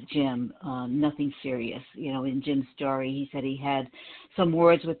 just like Jim, nothing serious. In Jim's story, he said he had some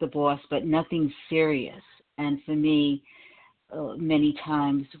words with the boss, but nothing serious. And for me, many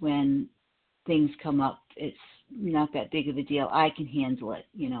times when things come up, it's not that big of a deal. I can handle it,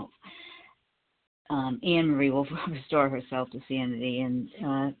 Anne Marie will restore herself to sanity, and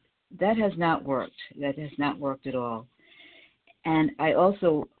that has not worked. That has not worked at all. And I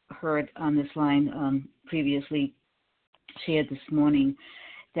also heard on this line previously shared this morning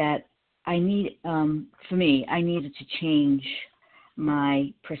that I needed to change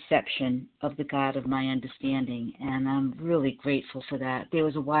my perception of the God of my understanding, and I'm really grateful for that. There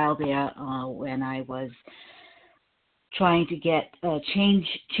was a while there when I was trying to get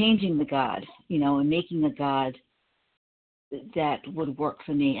changing the God, and making a God that would work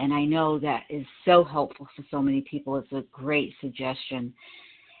for me, and I know that is so helpful for so many people. It's a great suggestion.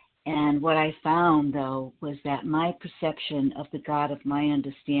 And what I found, though, was that my perception of the God of my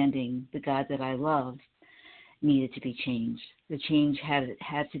understanding, the God that I love, needed to be changed. The change had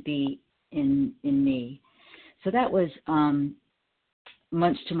to be in me. So that was,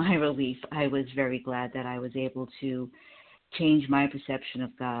 much to my relief, I was very glad that I was able to change my perception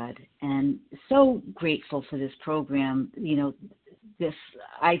of God. And so grateful for this program.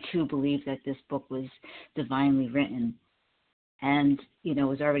 I too believe that this book was divinely written. And, it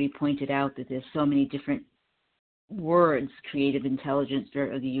was already pointed out that there's so many different words, creative intelligence,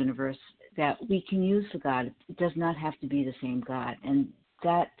 spirit of the universe, that we can use for God. It does not have to be the same God. And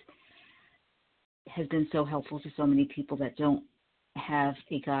that has been so helpful to so many people that don't have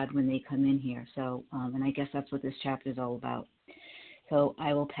a God when they come in here. So, and I guess that's what this chapter is all about. So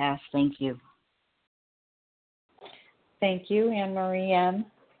I will pass. Thank you. Thank you, Anne Marie M.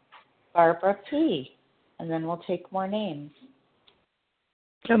 Barbara P. And then we'll take more names.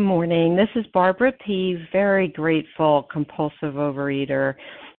 Good morning. This is Barbara P., very grateful compulsive overeater,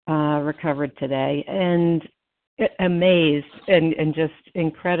 recovered today, and amazed and just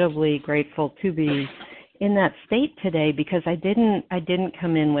incredibly grateful to be in that state today, because I didn't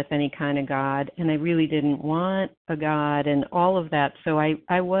come in with any kind of God, and I really didn't want a God and all of that. So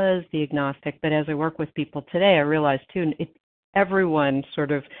I was the agnostic, but as I work with people today, I realize too, everyone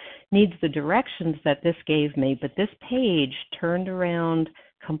sort of needs the directions that this gave me, but this page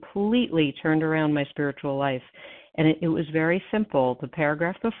completely turned around my spiritual life. And it was very simple. The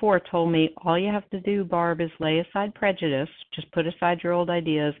paragraph before told me, all you have to do, Barb, is lay aside prejudice, just put aside your old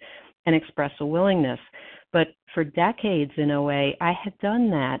ideas and express a willingness. But for decades in OA, I had done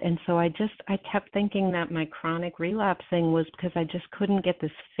that. And so I kept thinking that my chronic relapsing was because I just couldn't get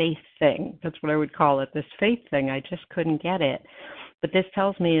this faith thing. That's what I would call it, this faith thing. I just couldn't get it. But this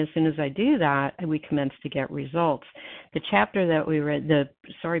tells me as soon as I do that, we commence to get results. The chapter that we read,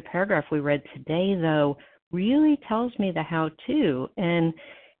 paragraph we read today, though, really tells me the how-to. And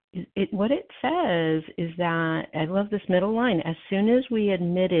what it says is that, I love this middle line, as soon as we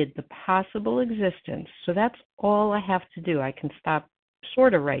admitted the possible existence, so that's all I have to do. I can stop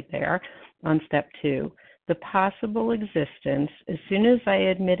sort of right there on step 2. The possible existence, as soon as I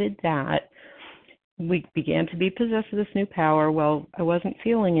admitted that, we began to be possessed of this new power. Well, I wasn't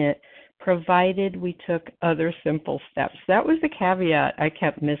feeling it, provided we took other simple steps. That was the caveat I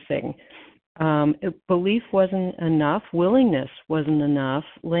kept missing. Belief wasn't enough. Willingness wasn't enough.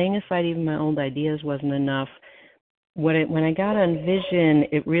 Laying aside even my old ideas wasn't enough. When I got on vision,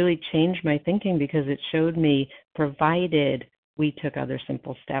 it really changed my thinking, because it showed me, provided we took other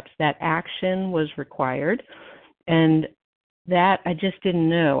simple steps, that action was required. And that I just didn't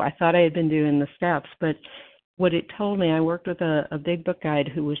know. I thought I had been doing the steps, but what it told me, I worked with a big book guide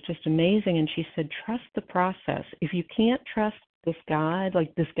who was just amazing, and she said, trust the process. If you can't trust this God,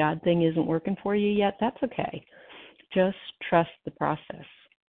 like this God thing isn't working for you yet, that's okay. Just trust the process.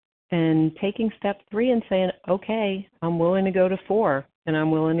 And taking step 3 and saying, okay, I'm willing to go to 4, and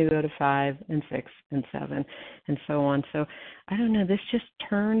I'm willing to go to 5 and 6 and 7 and so on. So I don't know, this just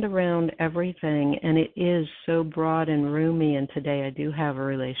turned around everything, and it is so broad and roomy, and today I do have a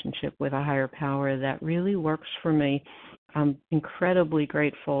relationship with a higher power that really works for me. I'm incredibly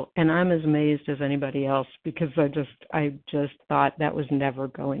grateful, and I'm as amazed as anybody else because I just thought that was never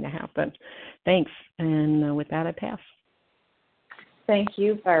going to happen. Thanks, and with that I pass. Thank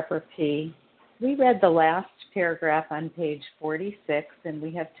you, Barbara P. We read the last paragraph on page 46, and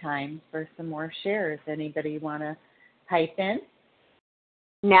we have time for some more shares. Anybody want to pipe in?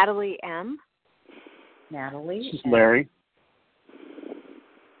 Natalie M. Natalie. This is Larry.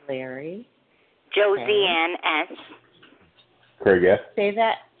 Larry. Josie Ann S. Craig S. Say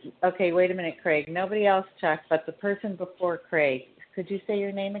that. Okay, wait a minute, Craig. Nobody else checked, but the person before Craig. Could you say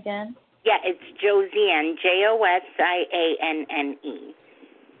your name again? Yeah, it's Josianne, Josianne.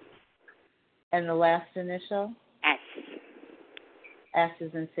 And the last initial? S. S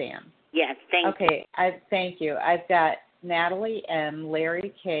is in Sam. Yes, thank you. Okay, thank you. I've got Natalie M.,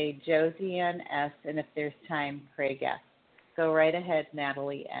 Larry K., Josianne S., and if there's time, Craig S. Go right ahead,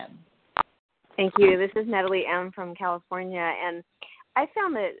 Natalie M. Thank you. This is Natalie M. from California, and I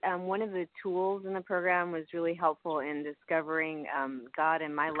found that one of the tools in the program was really helpful in discovering God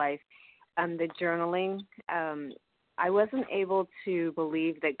in my life. The journaling, I wasn't able to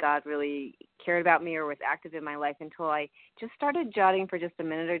believe that God really cared about me or was active in my life until I just started jotting for just a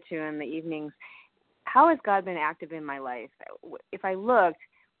minute or two in the evenings. How has God been active in my life? If I looked,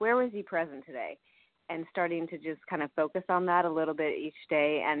 where was he present today? And starting to just kind of focus on that a little bit each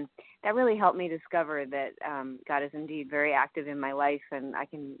day. And that really helped me discover that God is indeed very active in my life and I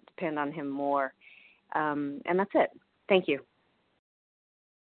can depend on him more. And that's it. Thank you.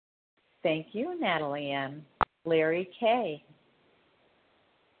 Thank you, Natalie M. Larry K.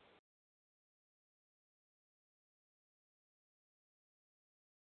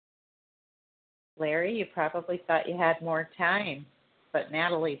 Larry, you probably thought you had more time, but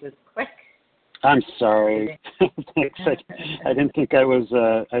Natalie was quick. I'm sorry. Thanks. I didn't think I was.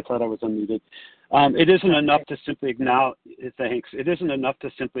 I thought I was unmuted. It isn't enough to simply acknowledge. Thanks. It isn't enough to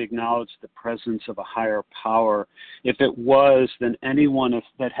simply acknowledge the presence of a higher power. If it was, then anyone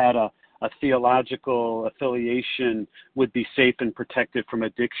that had a theological affiliation would be safe and protected from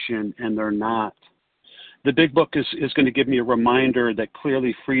addiction, and they're not. The big book is going to give me a reminder that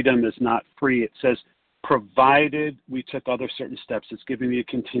clearly freedom is not free. It says, provided we took other certain steps. It's giving me a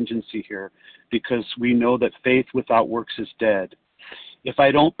contingency here because we know that faith without works is dead. If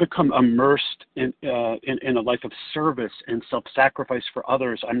I don't become immersed in a life of service and self-sacrifice for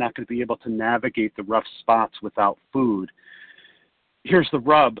others, I'm not going to be able to navigate the rough spots without food. Here's the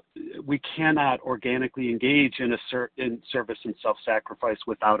rub. We cannot organically engage in service and self-sacrifice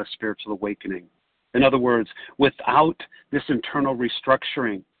without a spiritual awakening. In other words, without this internal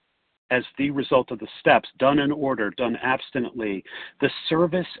restructuring as the result of the steps, done in order, done abstinently, the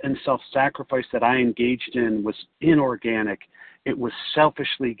service and self-sacrifice that I engaged in was inorganic. It was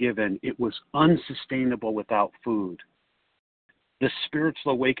selfishly given. It was unsustainable without food. The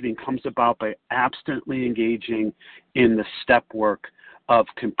spiritual awakening comes about by abstinently engaging in the step work of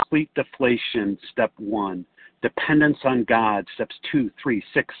complete deflation, step 1, dependence on God, steps 2, 3,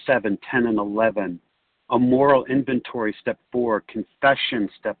 6, 7, 10, and 11, a moral inventory, step 4, confession,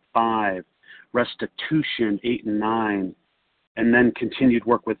 step 5, restitution, 8 and 9, and then continued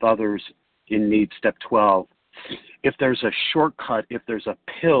work with others in need, step 12. If there's a shortcut, if there's a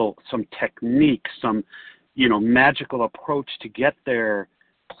pill, some technique, some magical approach to get there,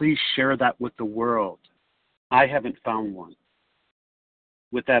 please share that with the world. I haven't found one.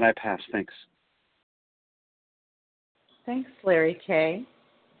 With that, I pass. Thanks. Thanks, Larry K.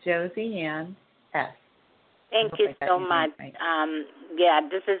 Josie Ann S. Thank you so much.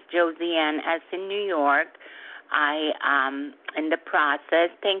 This is Josie Ann S. in New York. I am in the process.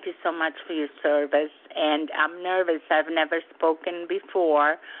 Thank you so much for your service. And I'm nervous. I've never spoken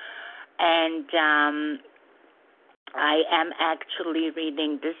before. And I am actually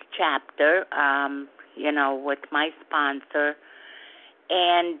reading this chapter, with my sponsor.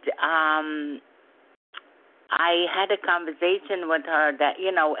 And I had a conversation with her that,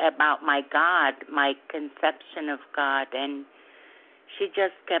 about my God, my conception of God. And she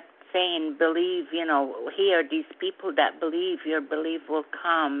just kept saying, believe, here, these people that believe, your belief will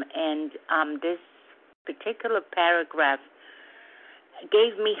come. And this particular paragraph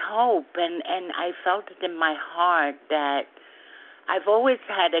gave me hope, and I felt it in my heart that I've always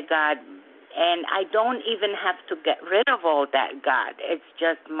had a God, and I don't even have to get rid of all that God. It's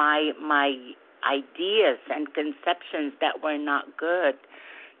just my ideas and conceptions that were not good,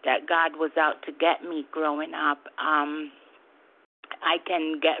 that God was out to get me growing up. I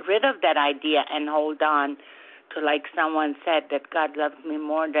can get rid of that idea and hold on to, like someone said, that God loves me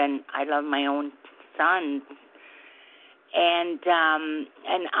more than I love my own son. And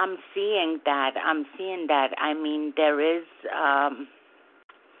I'm seeing that. I mean, there is,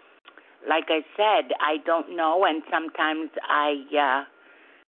 like I said, I don't know, and sometimes I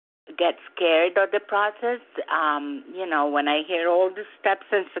get scared of the process. When I hear all the steps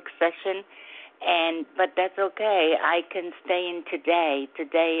in succession, but that's okay. I can stay in today,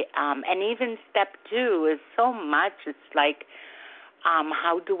 and even step 2 is so much. It's like,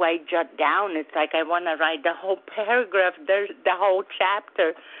 how do I jot down? It's like I want to write the whole paragraph. There's the whole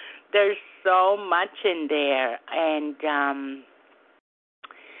chapter. There's so much in there, and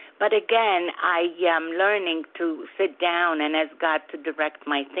but again, I am learning to sit down and ask God to direct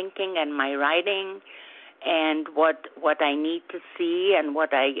my thinking and my writing, and what I need to see and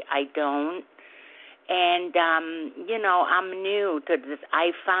what I don't. And I'm new to this.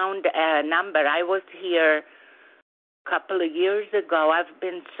 I found a number. I was here couple of years ago. I've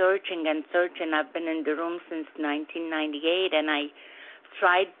been searching and searching. I've been in the room since 1998, and I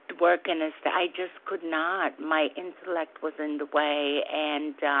tried working as I just could not. My intellect was in the way,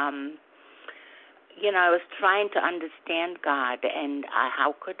 and I was trying to understand God, and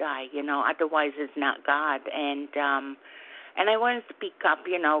how could I? Otherwise it's not God. And I want to speak up,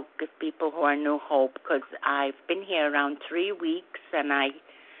 give people who are new hope, because I've been here around 3 weeks, and I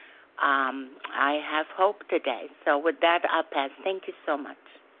have hope today. So with that, I'll pass. Thank you so much.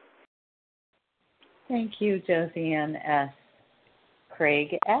 Thank you, Josiane S.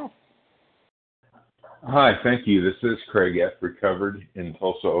 Craig F. Hi, thank you. This is Craig F., recovered in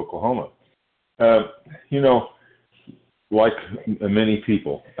Tulsa, Oklahoma. Like many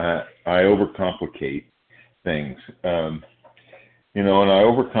people, I overcomplicate things. And I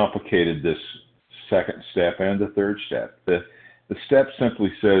overcomplicated this second step and the third step. The step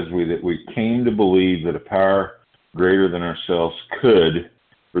simply says that we came to believe that a power greater than ourselves could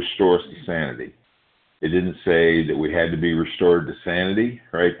restore us to sanity. It didn't say that we had to be restored to sanity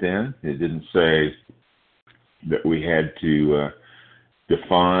right then. It didn't say that we had to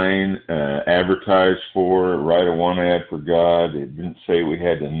define, advertise for, write a one ad for God. It didn't say we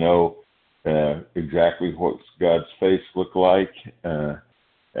had to know exactly what God's face looked like.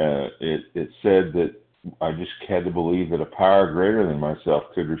 It said that I just had to believe that a power greater than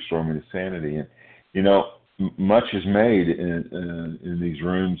myself could restore me to sanity. And, much is made in these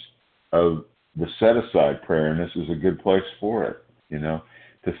rooms of the set-aside prayer, and this is a good place for it, to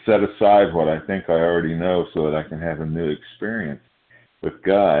set aside what I think I already know so that I can have a new experience with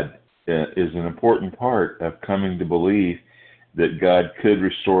God is an important part of coming to believe that God could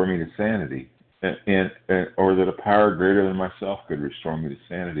restore me to sanity, or that a power greater than myself could restore me to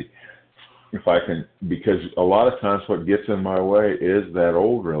sanity. If I can, because a lot of times what gets in my way is that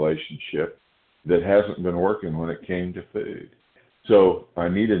old relationship that hasn't been working when it came to food. So I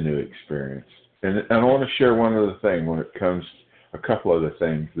need a new experience. And I want to share one other thing a couple other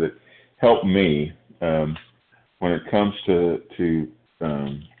things that help me when it comes to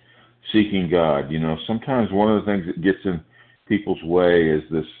seeking God. Sometimes one of the things that gets in people's way is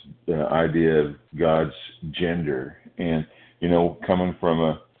this idea of God's gender. And, coming from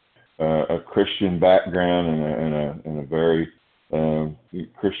a Christian background and a very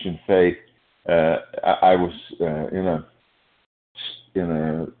Christian faith, I was in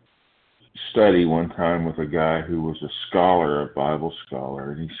a study one time with a guy who was a Bible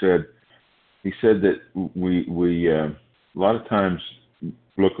scholar, and he said that we a lot of times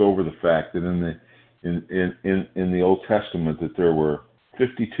look over the fact that in the Old Testament that there were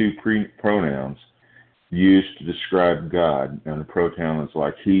 52 pronouns used to describe God, and the pronouns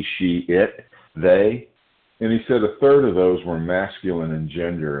like he, she, it, they. And he said a third of those were masculine in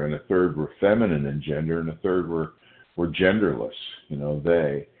gender, and a third were feminine in gender, and a third were genderless,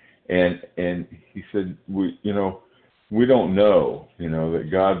 they. And he said, we don't know,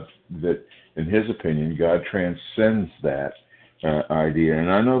 that in his opinion, God transcends that idea.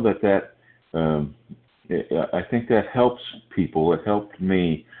 And I know that I think that helps people. It helped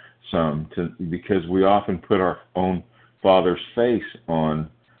me some because we often put our own Father's face on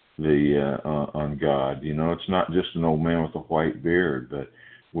on God. It's not just an old man with a white beard, but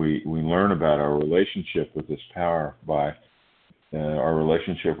we learn about our relationship with this power by our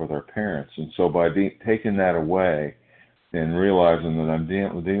relationship with our parents. And so by taking that away, and realizing that I'm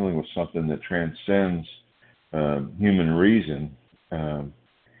dealing with something that transcends human reason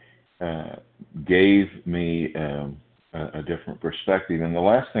gave me a different perspective. And the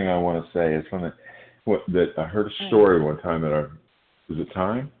last thing I want to say is that I heard a story one time is it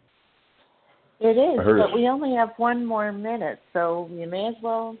time? It is, but we only have one more minute, so you may as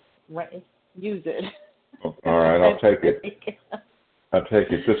well use it. All right, I'll take it. I'll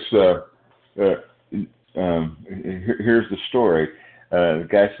take it. Here's the story. The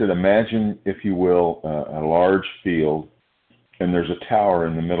guy said, imagine, if you will, a large field, and there's a tower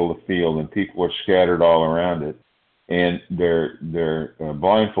in the middle of the field, and people are scattered all around it, and they're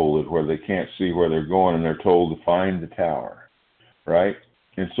blindfolded where they can't see where they're going, and they're told to find the tower, right?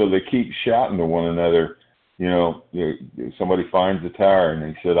 And so they keep shouting to one another. Somebody finds the tower, and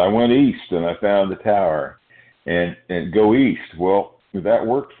they said, I went east and I found the tower, and go east. Well, that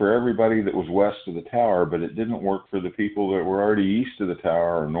worked for everybody that was west of the tower, but it didn't work for the people that were already east of the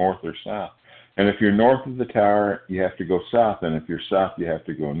tower or north or south. And if you're north of the tower, you have to go south, and if you're south, you have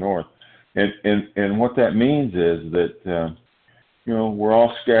to go north. And what that means is that we're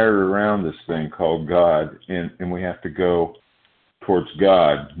all scattered around this thing called God, and we have to go towards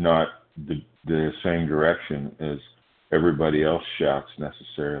God, not the same direction as everybody else shouts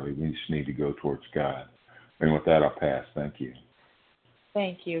necessarily. We just need to go towards God. And with that, I'll pass. Thank you.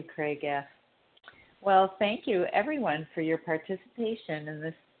 Thank you, Craig F. Well, thank you, everyone, for your participation in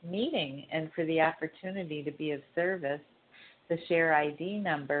this meeting and for the opportunity to be of service. The share ID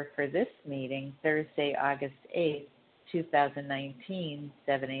number for this meeting, Thursday, August 8th, 2019,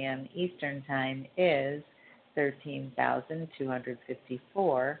 7 a.m. Eastern Time, is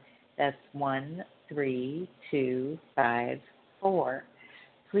 13,254. That's 13254.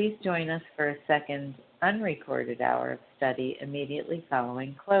 Please join us for a second unrecorded hour of study immediately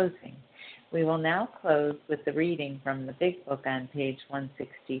following closing. We will now close with the reading from the Big Book on page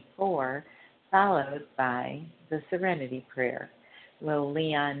 164, followed by the Serenity Prayer. Will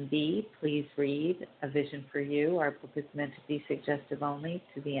Leon B. please read A Vision for You? Our book is meant to be suggestive only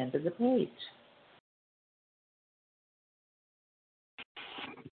to the end of the page.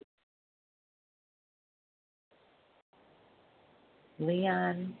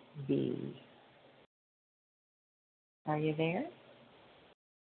 Leon B. Are you there?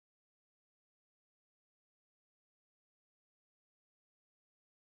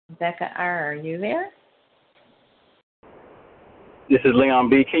 Becca R., are you there? This is Leon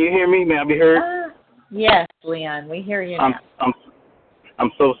B. Can you hear me? May I be heard? Yes, Leon, we hear you now.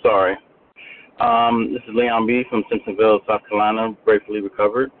 I'm so sorry. This is Leon B. from Simpsonville, South Carolina, gratefully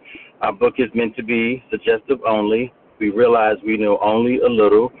recovered. Our book is meant to be suggestive only. We realize we know only a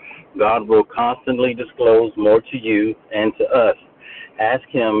little. God will constantly disclose more to you and to us. Ask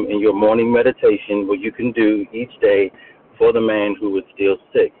Him in your morning meditation what you can do each day for the man who is still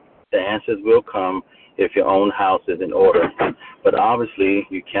sick. The answers will come if your own house is in order. But obviously,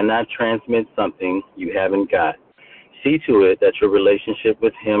 you cannot transmit something you haven't got. See to it that your relationship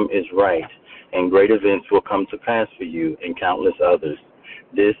with Him is right, and great events will come to pass for you and countless others.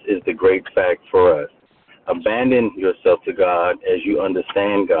 This is the great fact for us. Abandon yourself to God as you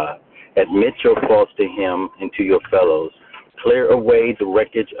understand God. Admit your faults to Him and to your fellows. Clear away the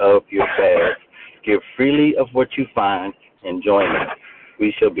wreckage of your past. Give freely of what you find and join us.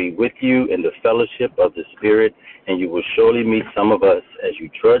 We shall be with you in the fellowship of the Spirit, and you will surely meet some of us as you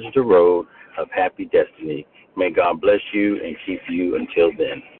trudge the road of happy destiny. May God bless you and keep you until then.